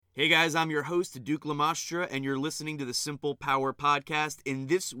Hey guys, I'm your host, Duke Lamastra, and you're listening to the Simple Power Podcast. In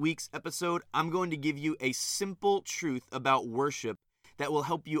this week's episode, I'm going to give you a simple truth about worship that will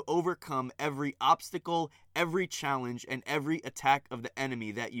help you overcome every obstacle, every challenge, and every attack of the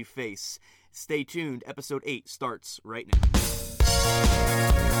enemy that you face. Stay tuned. Episode 8 starts right now.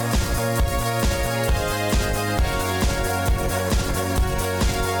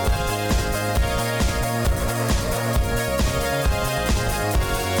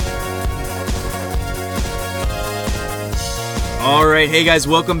 All right, hey guys,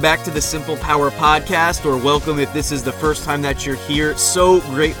 welcome back to the Simple Power Podcast, or welcome if this is the first time that you're here. So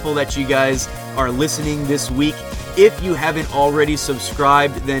grateful that you guys are listening this week. If you haven't already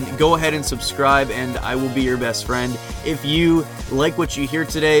subscribed, then go ahead and subscribe and I will be your best friend. If you like what you hear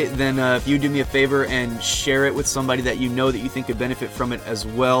today, then if you do me a favor and share it with somebody that you know that you think could benefit from it as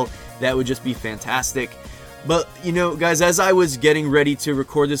well, that would just be fantastic. But, you know, guys, as I was getting ready to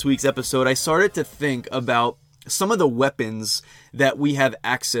record this week's episode, I started to think about some of the weapons that we have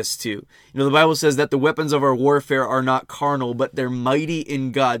access to. You know, the Bible says that the weapons of our warfare are not carnal, but they're mighty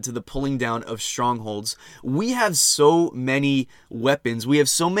in God to the pulling down of strongholds. We have so many weapons. We have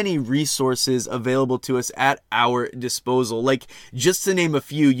so many resources available to us at our disposal. Like, just to name a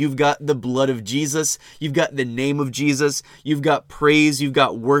few, you've got the blood of Jesus, you've got the name of Jesus, you've got praise, you've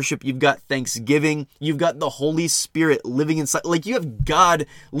got worship, you've got thanksgiving, you've got the Holy Spirit living inside. Like, you have God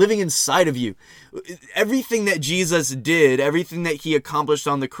living inside of you. Everything that Jesus did, everything that he accomplished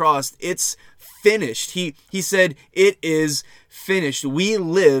on the cross, it's finished. He said, it is finished. We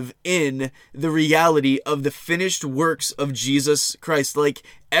live in the reality of the finished works of Jesus Christ. Like,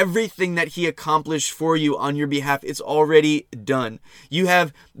 everything that he accomplished for you on your behalf, it's already done. You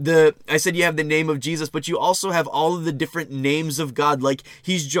have I said you have the name of Jesus, but you also have all of the different names of God. Like,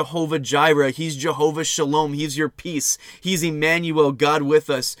 he's Jehovah Jireh, he's Jehovah Shalom, he's your peace, he's Emmanuel, God with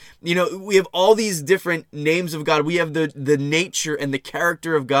us. You know, we have all these different names of God. We have the nature and the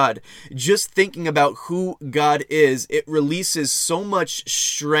character of God. Just thinking about who God is, it releases so much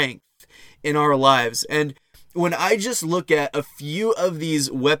strength in our lives. And when I just look at a few of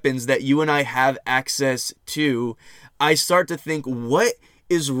these weapons that you and I have access to, I start to think, what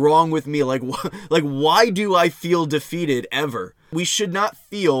is wrong with me? Like why do I feel defeated ever? We should not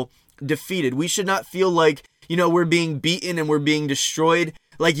feel defeated. We should not feel like, you know, we're being beaten and we're being destroyed.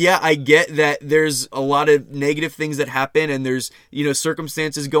 Like, yeah, I get that there's a lot of negative things that happen and there's, you know,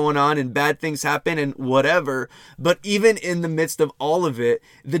 circumstances going on and bad things happen and whatever. But even in the midst of all of it,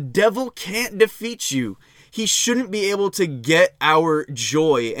 the devil can't defeat you. He shouldn't be able to get our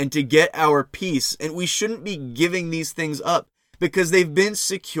joy and to get our peace. And we shouldn't be giving these things up because they've been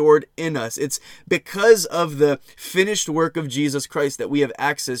secured in us. It's because of the finished work of Jesus Christ that we have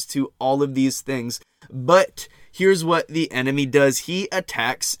access to all of these things. But here's what the enemy does. He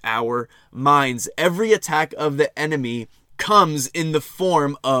attacks our minds. Every attack of the enemy comes in the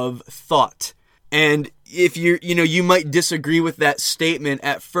form of thought. And if you might disagree with that statement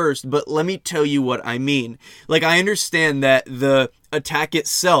at first, but let me tell you what I mean. Like, I understand that the attack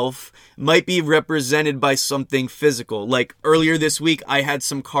itself might be represented by something physical. Like, earlier this week, I had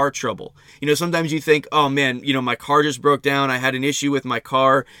some car trouble. You know, sometimes you think, oh man, you know, my car just broke down. I had an issue with my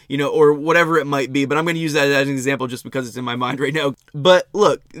car, you know, or whatever it might be. But I'm going to use that as an example just because it's in my mind right now. But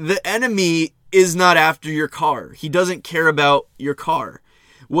look, the enemy is not after your car. He doesn't care about your car.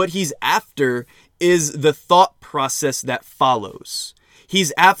 What he's after is the thought process that follows.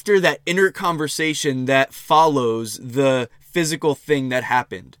 He's after that inner conversation that follows the physical thing that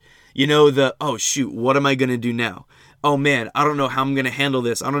happened. You know, oh shoot, what am I going to do now? Oh man, I don't know how I'm going to handle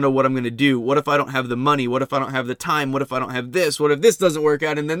this. I don't know what I'm going to do. What if I don't have the money? What if I don't have the time? What if I don't have this? What if this doesn't work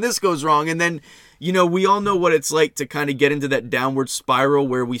out and then this goes wrong? And then, you know, we all know what it's like to kind of get into that downward spiral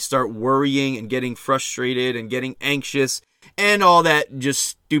where we start worrying and getting frustrated and getting anxious and all that just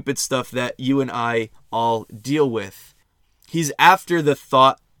stupid stuff that you and I all deal with. He's after the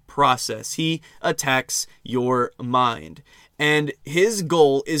thought process. He attacks your mind. And his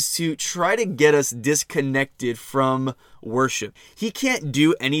goal is to try to get us disconnected from worship. He can't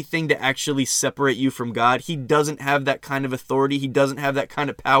do anything to actually separate you from God. He doesn't have that kind of authority. He doesn't have that kind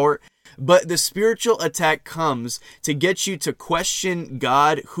of power. But the spiritual attack comes to get you to question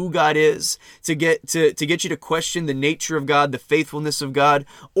God, who God is, to get you to question the nature of God, the faithfulness of God,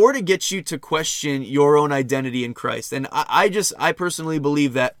 or to get you to question your own identity in Christ. And I personally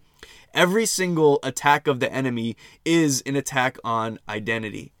believe that every single attack of the enemy is an attack on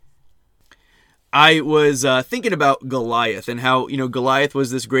identity. I was thinking about Goliath and how, Goliath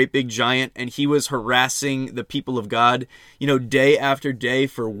was this great big giant and he was harassing the people of God, day after day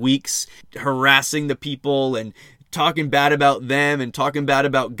for weeks, harassing the people and talking bad about them and talking bad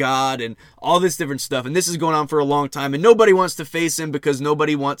about God and all this different stuff. And this is going on for a long time. And nobody wants to face him because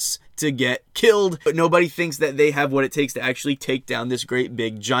nobody wants to get killed. But nobody thinks that they have what it takes to actually take down this great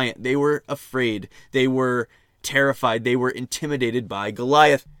big giant. They were afraid. They were terrified. They were intimidated by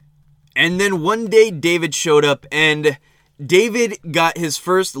Goliath. And then one day David showed up, and David got his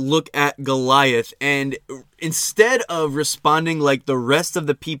first look at Goliath, and instead of responding like the rest of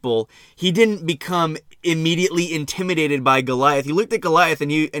the people, he didn't become immediately intimidated by Goliath. He looked at Goliath and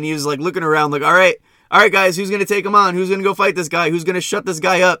he was like looking around like, all right guys, who's going to take him on? Who's going to go fight this guy? Who's going to shut this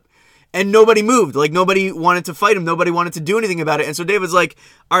guy up? And nobody moved. Like, nobody wanted to fight him. Nobody wanted to do anything about it. And so David's like,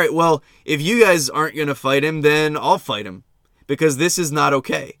 all right, well, if you guys aren't going to fight him, then I'll fight him, because this is not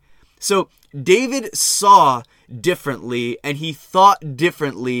okay. So David saw differently, and he thought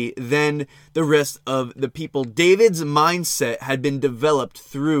differently than the rest of the people. David's mindset had been developed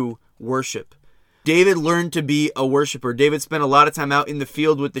through worship. David learned to be a worshiper. David spent a lot of time out in the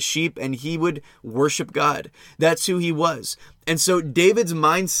field with the sheep, and he would worship God. That's who he was. And so David's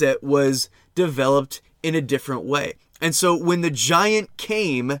mindset was developed in a different way. And so when the giant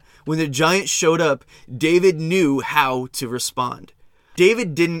came, when the giant showed up, David knew how to respond.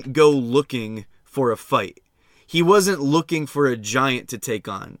 David didn't go looking for a fight. He wasn't looking for a giant to take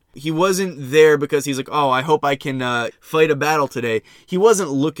on. He wasn't there because he's like, oh, I hope I can fight a battle today. He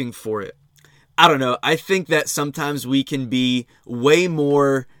wasn't looking for it. I don't know. I think that sometimes we can be way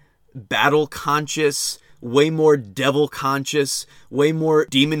more battle conscious, way more devil conscious, way more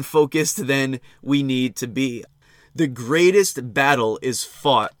demon focused than we need to be. The greatest battle is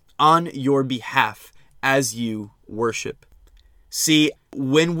fought on your behalf as you worship. See,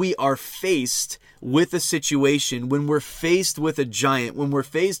 when we are faced with a situation, when we're faced with a giant, when we're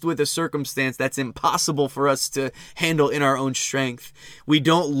faced with a circumstance that's impossible for us to handle in our own strength, we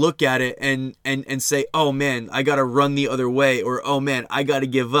don't look at it and say, oh man, I got to run the other way, or oh man, I got to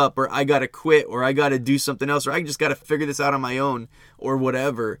give up, or I got to quit, or I got to do something else, or I just got to figure this out on my own, or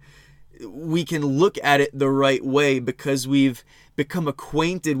whatever. We can look at it the right way because we've become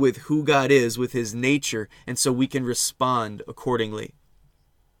acquainted with who God is, with his nature, and so we can respond accordingly.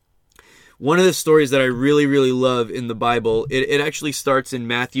 One of the stories that I really, really love in the Bible, it actually starts in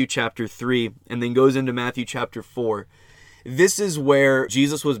Matthew chapter 3 and then goes into Matthew chapter 4. This is where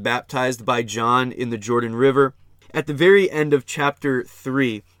Jesus was baptized by John in the Jordan River. At the very end of chapter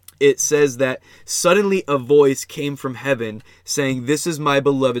 3, it says that suddenly a voice came from heaven saying, "This is my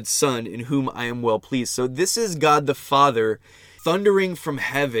beloved Son, in whom I am well pleased." So this is God the Father thundering from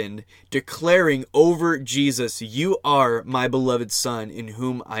heaven, declaring over Jesus, "You are my beloved Son, in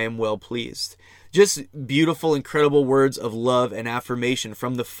whom I am well pleased." Just beautiful, incredible words of love and affirmation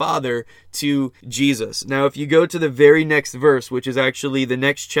from the Father to Jesus. Now, if you go to the very next verse, which is actually the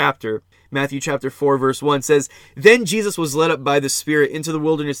next chapter, Matthew chapter 4, verse 1 says, "Then Jesus was led up by the Spirit into the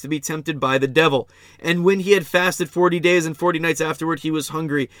wilderness to be tempted by the devil. And when he had fasted 40 days and 40 nights afterward, he was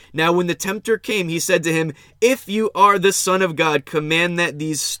hungry. Now when the tempter came, he said to him, 'If you are the Son of God, command that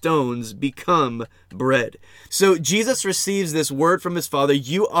these stones become bread.'" So Jesus receives this word from his Father,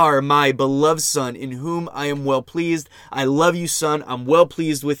 "You are my beloved Son, in whom I am well pleased. I love you, Son. I'm well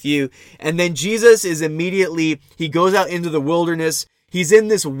pleased with you." And then Jesus is immediately, he goes out into the wilderness. He's in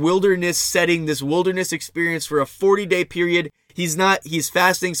this wilderness setting, this wilderness experience for a 40-day period. He's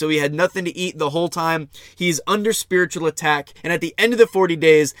fasting, so he had nothing to eat the whole time. He's under spiritual attack. And at the end of the 40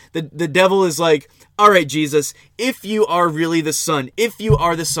 days, the devil is like, "All right, Jesus, if you are really the Son, if you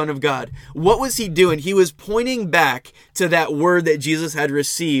are the Son of God." What was he doing? He was pointing back to that word that Jesus had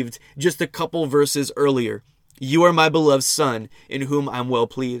received just a couple verses earlier. "You are my beloved Son, in whom I'm well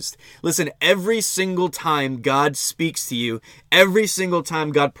pleased." Listen, every single time God speaks to you, every single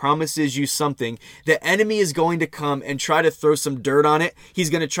time God promises you something, the enemy is going to come and try to throw some dirt on it.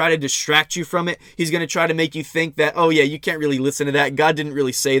 He's going to try to distract you from it. He's going to try to make you think that, oh yeah, you can't really listen to that. God didn't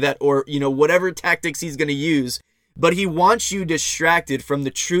really say that, or, whatever tactics he's going to use. But he wants you distracted from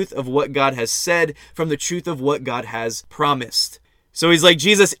the truth of what God has said, from the truth of what God has promised. So he's like,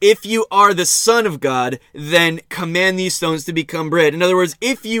 "Jesus, if you are the Son of God, then command these stones to become bread." In other words,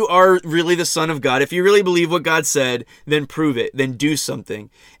 if you are really the Son of God, if you really believe what God said, then prove it, then do something.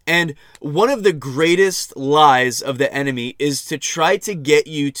 And one of the greatest lies of the enemy is to try to get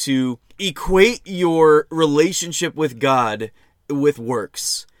you to equate your relationship with God with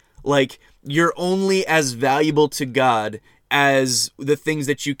works. Like, you're only as valuable to God as the things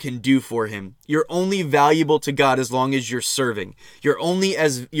that you can do for him. You're only valuable to God as long as you're serving. You're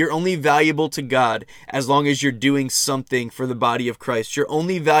only valuable to God as long as you're doing something for the body of Christ. You're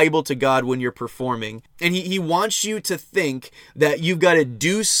only valuable to God when you're performing. And he wants you to think that you've got to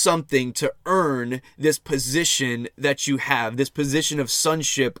do something to earn this position that you have, this position of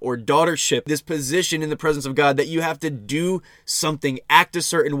sonship or daughtership, this position in the presence of God, that you have to do something, act a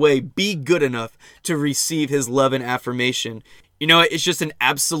certain way, be good enough to receive his love and affirmation. You know, it's just an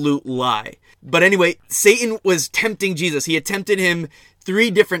absolute lie. But anyway, Satan was tempting Jesus. He had tempted him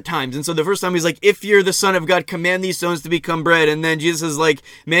 3 different times. And so the first time he's like, if you're the Son of God, command these stones to become bread. And then Jesus is like,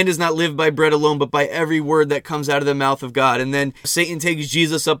 man does not live by bread alone, but by every word that comes out of the mouth of God. And then Satan takes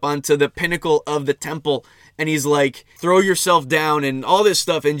Jesus up onto the pinnacle of the temple, and he's like, throw yourself down and all this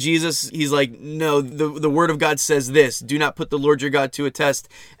stuff. And Jesus, he's like, no, the word of God says this, do not put the Lord your God to a test.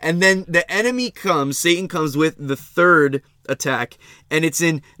 And then the enemy comes, Satan comes with the third attack, and it's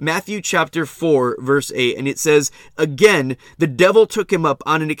in Matthew chapter 4 verse 8, and it says, again the devil took him up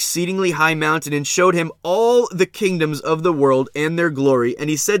on an exceedingly high mountain and showed him all the kingdoms of the world and their glory, and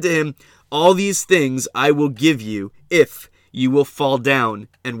he said to him, all these things I will give you if you will fall down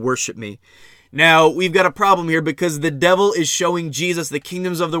and worship me. Now, we've got a problem here because the devil is showing Jesus the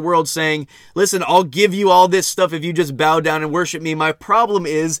kingdoms of the world, saying, listen, I'll give you all this stuff if you just bow down and worship me. My problem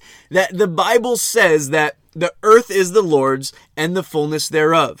is that the Bible says that the earth is the Lord's and the fullness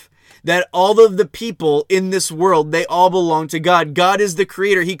thereof. That all of the people in this world, they all belong to God. God is the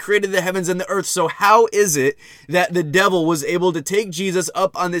creator. He created the heavens and the earth. So how is it that the devil was able to take Jesus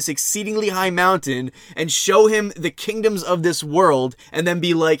up on this exceedingly high mountain and show him the kingdoms of this world and then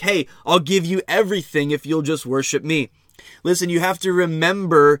be like, hey, I'll give you everything if you'll just worship me? Listen, you have to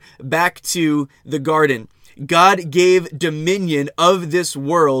remember back to the garden. God gave dominion of this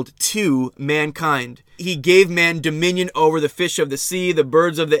world to mankind. He gave man dominion over the fish of the sea, the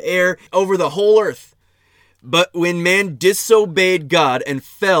birds of the air, over the whole earth. But when man disobeyed God and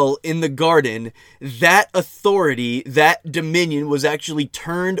fell in the garden, that authority, that dominion was actually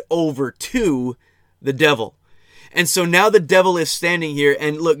turned over to the devil. And so now the devil is standing here,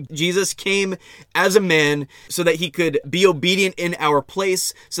 and look, Jesus came as a man so that he could be obedient in our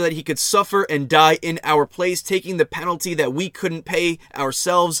place, so that he could suffer and die in our place, taking the penalty that we couldn't pay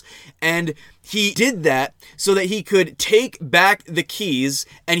ourselves. And he did that so that he could take back the keys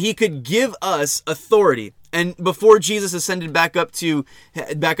and he could give us authority. And before Jesus ascended back up to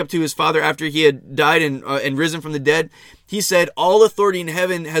his Father after he had died and risen from the dead, he said, all authority in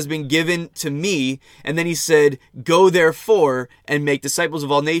heaven has been given to me. And then he said, go therefore and make disciples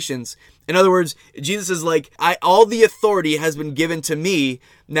of all nations. In other words, Jesus is like, all the authority has been given to me.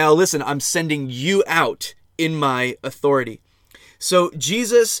 Now listen, I'm sending you out in my authority. So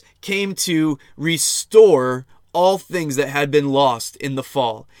Jesus came to restore all things that had been lost in the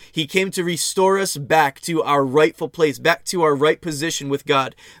fall. He came to restore us back to our rightful place, back to our right position with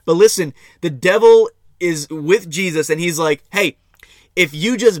God. But listen, the devil is with Jesus and he's like, hey, if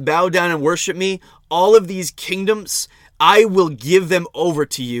you just bow down and worship me, all of these kingdoms, I will give them over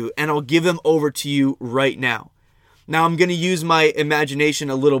to you, and I'll give them over to you right now. Now, I'm going to use my imagination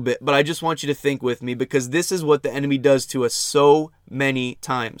a little bit, but I just want you to think with me, because this is what the enemy does to us so many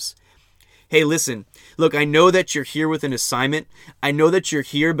times. Hey, listen, look, I know that you're here with an assignment. I know that you're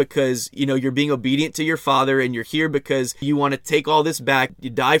here because, you're being obedient to your Father, and you're here because you want to take all this back. You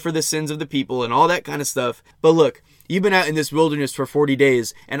die for the sins of the people and all that kind of stuff. But look, you've been out in this wilderness for 40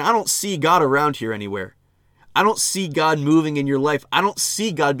 days, and I don't see God around here anywhere. I don't see God moving in your life. I don't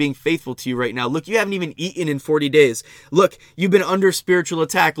see God being faithful to you right now. Look, you haven't even eaten in 40 days. Look, you've been under spiritual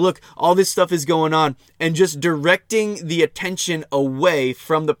attack. Look, all this stuff is going on, and just directing the attention away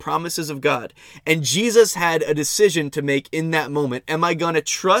from the promises of God. And Jesus had a decision to make in that moment. Am I going to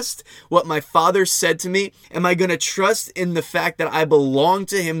trust what my Father said to me? Am I going to trust in the fact that I belong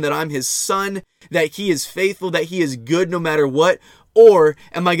to him, that I'm his son, that he is faithful, that he is good no matter what? Or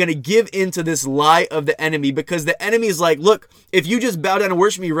am I going to give in to this lie of the enemy? Because the enemy is like, look, if you just bow down and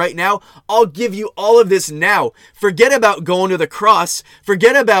worship me right now, I'll give you all of this now. Forget about going to the cross.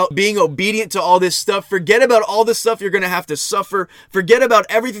 Forget about being obedient to all this stuff. Forget about all the stuff you're going to have to suffer. Forget about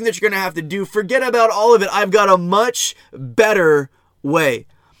everything that you're going to have to do. Forget about all of it. I've got a much better way.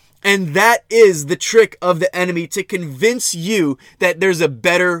 And that is the trick of the enemy, to convince you that there's a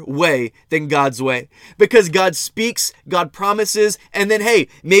better way than God's way. Because God speaks, God promises, and then, hey,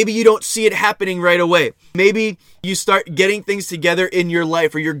 maybe you don't see it happening right away. Maybe you start getting things together in your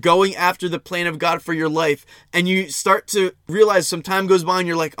life, or you're going after the plan of God for your life, and you start to realize some time goes by and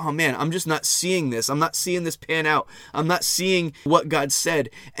you're like, oh man, I'm just not seeing this. I'm not seeing this pan out. I'm not seeing what God said.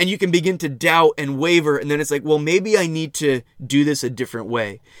 And you can begin to doubt and waver, and then it's like, well, maybe I need to do this a different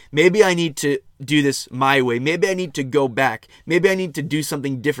way. Maybe I need to do this my way. Maybe I need to go back. Maybe I need to do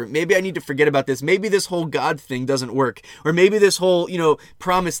something different. Maybe I need to forget about this. Maybe this whole God thing doesn't work. Or maybe this whole,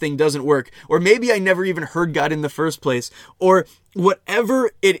 promise thing doesn't work. Or maybe I never even heard God in the first place. Or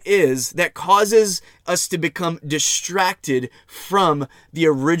whatever it is that causes us to become distracted from the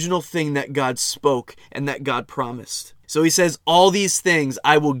original thing that God spoke and that God promised. So he says, all these things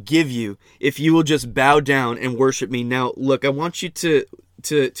I will give you if you will just bow down and worship me. Now, look, I want you to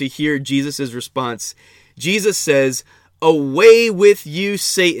hear Jesus' response. Jesus says, away with you,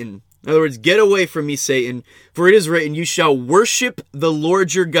 Satan. In other words, get away from me, Satan, for it is written, you shall worship the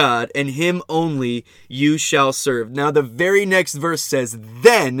Lord your God, and him only you shall serve. Now, the very next verse says,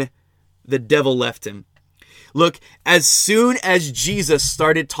 then the devil left him. Look, as soon as Jesus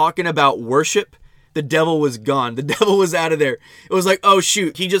started talking about worship, the devil was gone. The devil was out of there. It was like, oh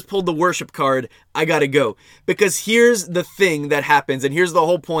shoot, he just pulled the worship card. I gotta go. Because here's the thing that happens, and here's the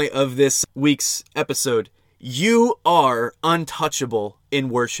whole point of this week's episode. You are untouchable in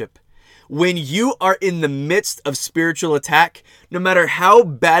worship. When you are in the midst of spiritual attack, no matter how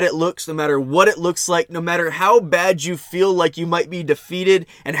bad it looks, no matter what it looks like, no matter how bad you feel like you might be defeated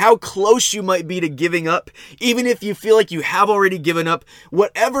and how close you might be to giving up, even if you feel like you have already given up,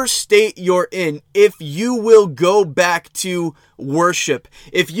 whatever state you're in, if you will go back to worship,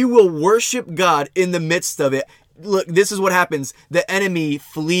 if you will worship God in the midst of it, look, this is what happens. The enemy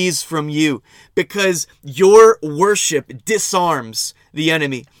flees from you because your worship disarms the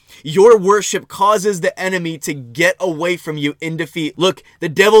enemy. Your worship causes the enemy to get away from you in defeat. Look, the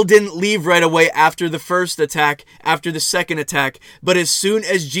devil didn't leave right away after the first attack, after the second attack, but as soon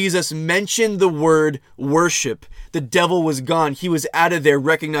as Jesus mentioned the word worship, the devil was gone. He was out of there,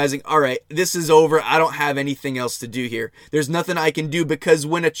 recognizing, all right, this is over. I don't have anything else to do here. There's nothing I can do, because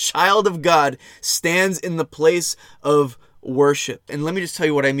when a child of God stands in the place of worship, and let me just tell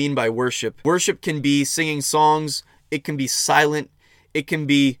you what I mean by worship. Worship can be singing songs. It can be silent. It can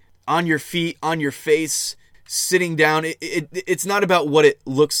be on your feet, on your face, sitting down. It's not about what it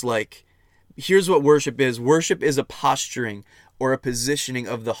looks like. Here's what worship is. Worship is a posturing or a positioning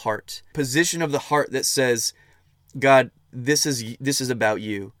of the heart. Position of the heart that says, God, this is about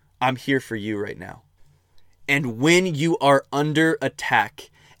you. I'm here for you right now. And when you are under attack,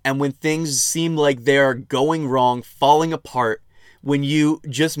 and when things seem like they are going wrong, falling apart, when you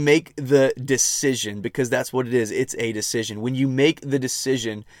just make the decision, because that's what it is, it's a decision. When you make the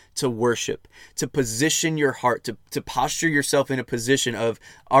decision to worship, to position your heart, to posture yourself in a position of,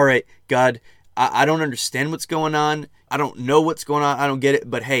 all right, God, I don't understand what's going on. I don't know what's going on. I don't get it.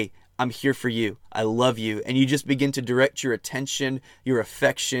 But hey, I'm here for you. I love you. And you just begin to direct your attention, your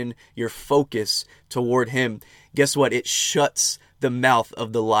affection, your focus toward him. Guess what? It shuts the mouth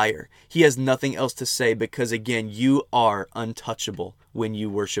of the liar. He has nothing else to say, because again, you are untouchable when you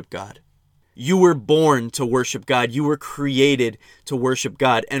worship God. You were born to worship God. You were created to worship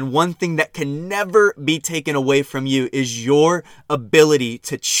God. And one thing that can never be taken away from you is your ability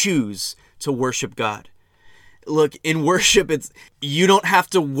to choose to worship God. Look, in worship, you don't have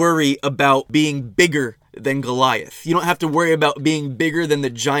to worry about being bigger than Goliath. You don't have to worry about being bigger than the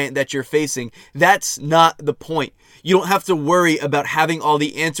giant that you're facing. That's not the point. You don't have to worry about having all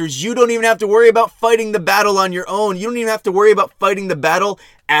the answers. You don't even have to worry about fighting the battle on your own. You don't even have to worry about fighting the battle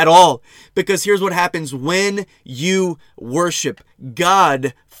at all. Because here's what happens when you worship.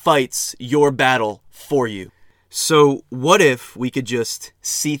 God fights your battle for you. So what if we could just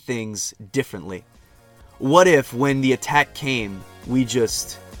see things differently? What if when the attack came, we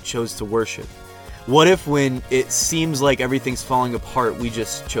just chose to worship? What if when it seems like everything's falling apart, we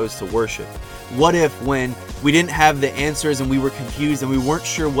just chose to worship? What if when we didn't have the answers and we were confused and we weren't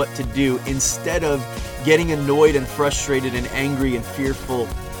sure what to do, instead of getting annoyed and frustrated and angry and fearful,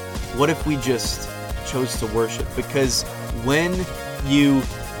 what if we just chose to worship? Because when you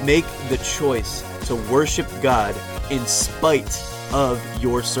make the choice to worship God in spite of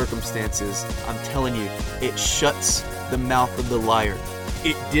your circumstances, I'm telling you, it shuts the mouth of the liar.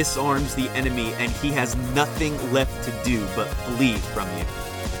 It disarms the enemy, and he has nothing left to do but flee from you.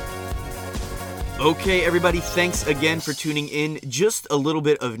 Okay, everybody, thanks again for tuning in. Just a little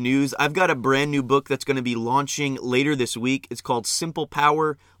bit of news. I've got a brand new book that's going to be launching later this week. It's called Simple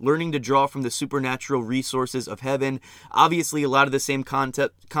Power, learning to draw from the supernatural resources of heaven. Obviously, a lot of the same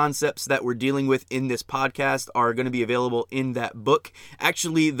concepts that we're dealing with in this podcast are going to be available in that book.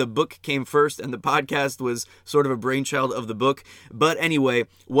 Actually, the book came first and the podcast was sort of a brainchild of the book. But anyway,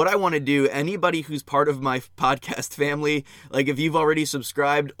 what I want to do, anybody who's part of my podcast family, like if you've already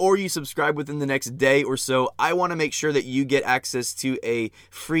subscribed or you subscribe within the next day or so, I want to make sure that you get access to a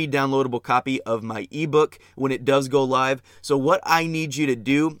free downloadable copy of my ebook when it does go live. So what I need you to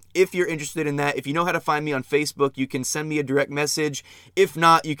do, if you're interested in that, if you know how to find me on Facebook, you can send me a direct message. If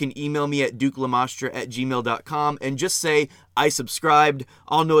not, you can email me at dukelamastro@gmail.com and just say, I subscribed.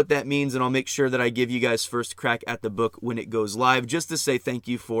 I'll know what that means, and I'll make sure that I give you guys first crack at the book when it goes live, just to say thank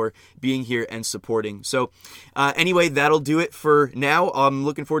you for being here and supporting. So anyway, that'll do it for now. I'm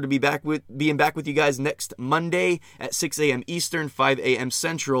looking forward to being back with you guys next Monday at 6 a.m. Eastern, 5 a.m.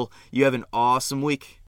 Central. You have an awesome week.